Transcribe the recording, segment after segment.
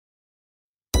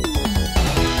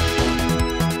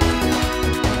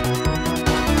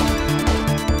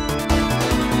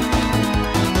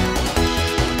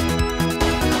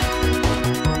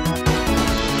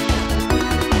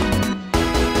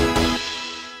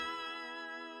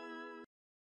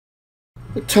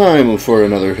Time for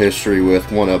another history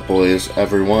with One Up Boys,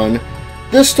 everyone.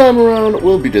 This time around,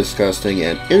 we'll be discussing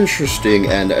an interesting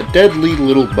and deadly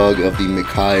little bug of the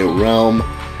Mikai realm.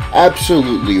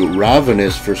 Absolutely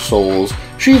ravenous for souls,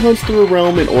 she hunts through a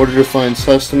realm in order to find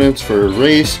sustenance for her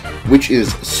race, which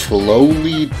is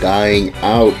slowly dying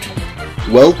out.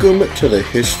 Welcome to the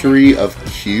history of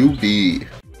QB.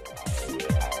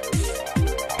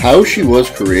 How she was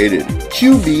created.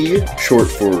 QB, short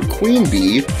for Queen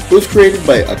Bee, was created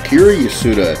by Akira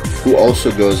Yasuda, who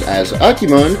also goes as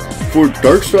Akimon, for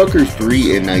Darkstalkers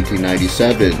 3 in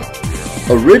 1997.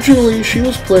 Originally, she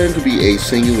was planned to be a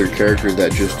singular character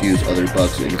that just used other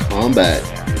bugs in combat.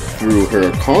 Through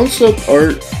her concept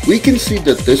art, we can see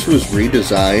that this was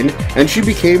redesigned, and she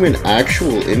became an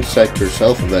actual insect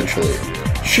herself eventually.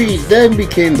 She then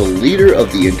became the leader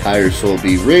of the entire Soul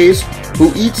Bee race,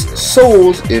 who eats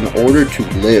souls in order to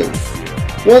live.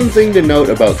 One thing to note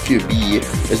about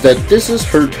QB is that this is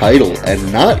her title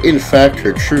and not in fact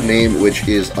her true name, which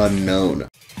is unknown.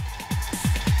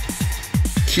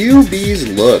 QB's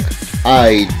look.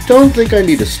 I don't think I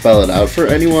need to spell it out for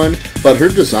anyone, but her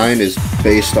design is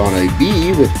based on a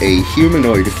bee with a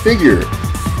humanoid figure.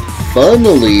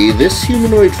 Funnily, this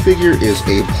humanoid figure is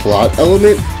a plot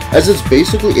element, as it's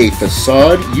basically a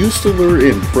facade used to lure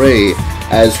in prey,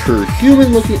 as her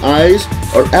human-looking eyes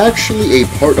are actually a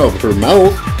part of her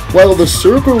mouth, while the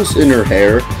circles in her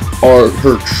hair are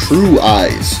her true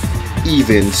eyes.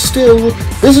 Even still,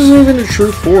 this isn't even a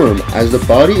true form, as the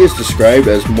body is described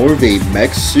as more of a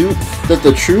mech suit that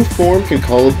the true form can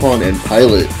call upon and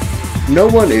pilot. No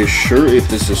one is sure if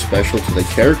this is special to the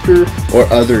character or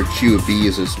other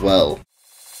QBs as well.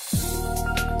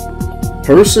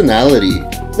 Personality.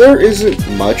 There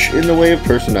isn't much in the way of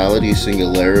personality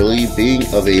singularly, being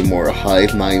of a more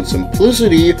hive mind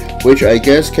simplicity, which I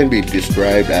guess can be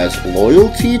described as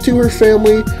loyalty to her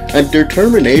family and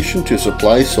determination to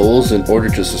supply souls in order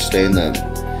to sustain them.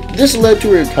 This led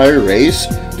to her entire race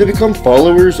to become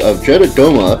followers of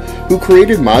Jedidoma, who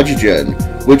created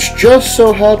Majigen, which just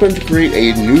so happened to create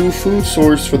a new food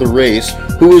source for the race,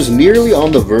 who was nearly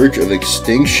on the verge of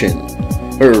extinction.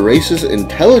 Her race's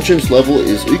intelligence level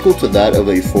is equal to that of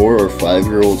a 4 or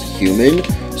 5-year-old human,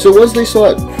 so as they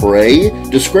saw it prey,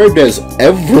 described as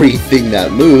everything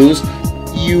that moves,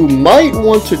 you might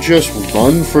want to just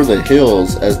run for the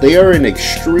hills, as they are an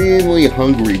extremely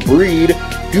hungry breed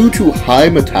due to high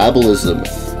metabolism.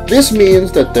 This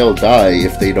means that they'll die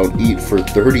if they don't eat for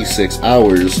 36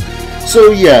 hours, so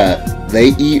yeah, they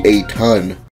eat a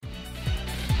ton.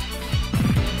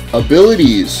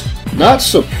 Abilities. Not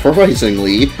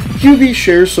surprisingly, QB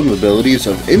shares some abilities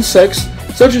of insects,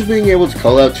 such as being able to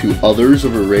call out to others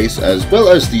of her race, as well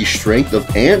as the strength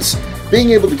of ants,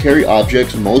 being able to carry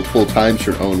objects multiple times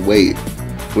her own weight.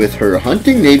 With her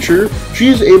hunting nature, she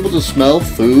is able to smell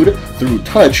food through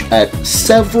touch at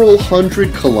several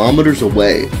hundred kilometers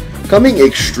away, coming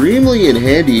extremely in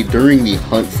handy during the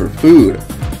hunt for food.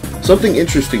 Something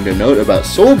interesting to note about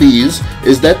soul bees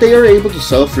is that they are able to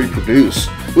self-reproduce,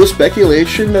 with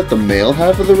speculation that the male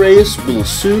half of the race will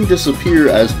soon disappear,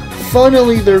 as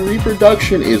funnily their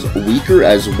reproduction is weaker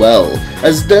as well,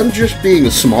 as them just being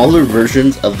smaller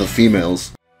versions of the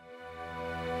females.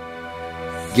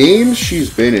 Games she's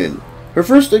been in. Her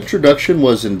first introduction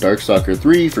was in Darkstalkers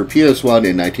 3 for PS1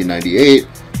 in 1998,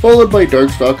 followed by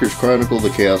Darkstalkers Chronicle the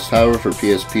Chaos Tower for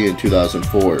PSP in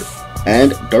 2004,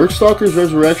 and Darkstalkers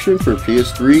Resurrection for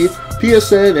PS3,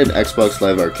 PSN, and Xbox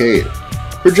Live Arcade.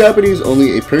 Her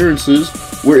Japanese-only appearances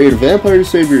were in Vampire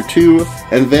Savior 2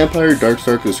 and Vampire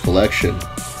Darkstalkers Collection.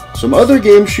 Some other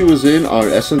games she was in are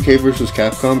SNK vs.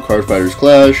 Capcom Card Fighters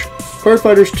Clash, Card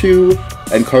Fighters 2,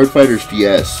 and Card Fighters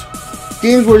DS.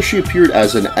 Games where she appeared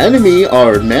as an enemy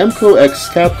are Namco x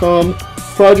Capcom,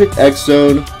 Project X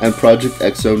Zone, and Project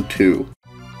X Zone 2.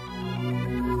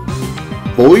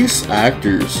 Voice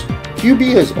actors.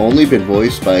 QB has only been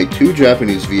voiced by 2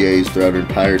 Japanese VAs throughout her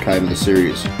entire time in the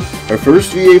series. Her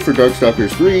first VA for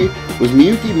Darkstalkers 3 was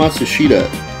Miyuki Matsushita.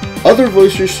 Other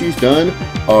voices she's done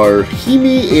are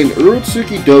Himi in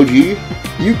Urotsuki Doji,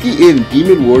 Yuki in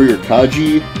Demon Warrior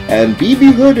Kaji, and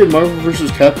BB Hood in Marvel vs.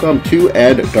 Capcom 2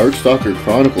 and Darkstalker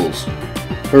Chronicles.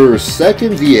 Her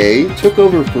second VA took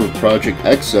over for Project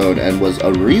X Zone and was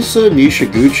Arisa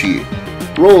Nishiguchi.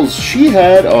 Roles she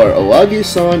had are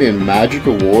Oage-san in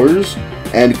Magical Wars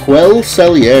and Quelle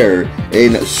Cellier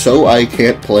in So I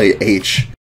Can't Play H.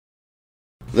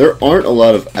 There aren't a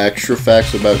lot of extra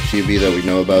facts about QB that we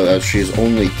know about, as she's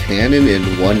only canon in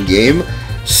one game,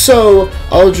 so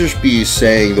I'll just be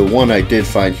saying the one I did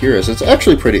find here, as it's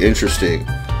actually pretty interesting.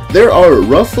 There are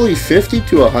roughly 50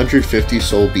 to 150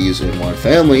 soul bees in one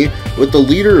family, with the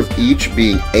leader of each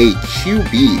being a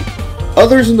QB.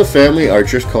 Others in the family are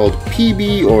just called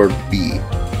PB or B.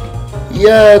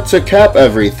 Yeah, to cap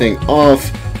everything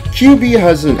off, QB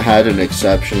hasn't had an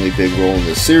exceptionally big role in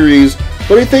the series,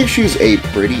 but I think she's a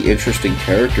pretty interesting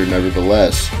character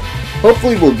nevertheless.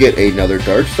 Hopefully we'll get another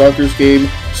Darkstalkers game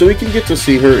so we can get to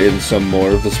see her in some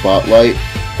more of the spotlight,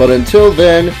 but until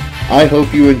then, I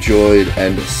hope you enjoyed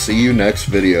and see you next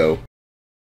video.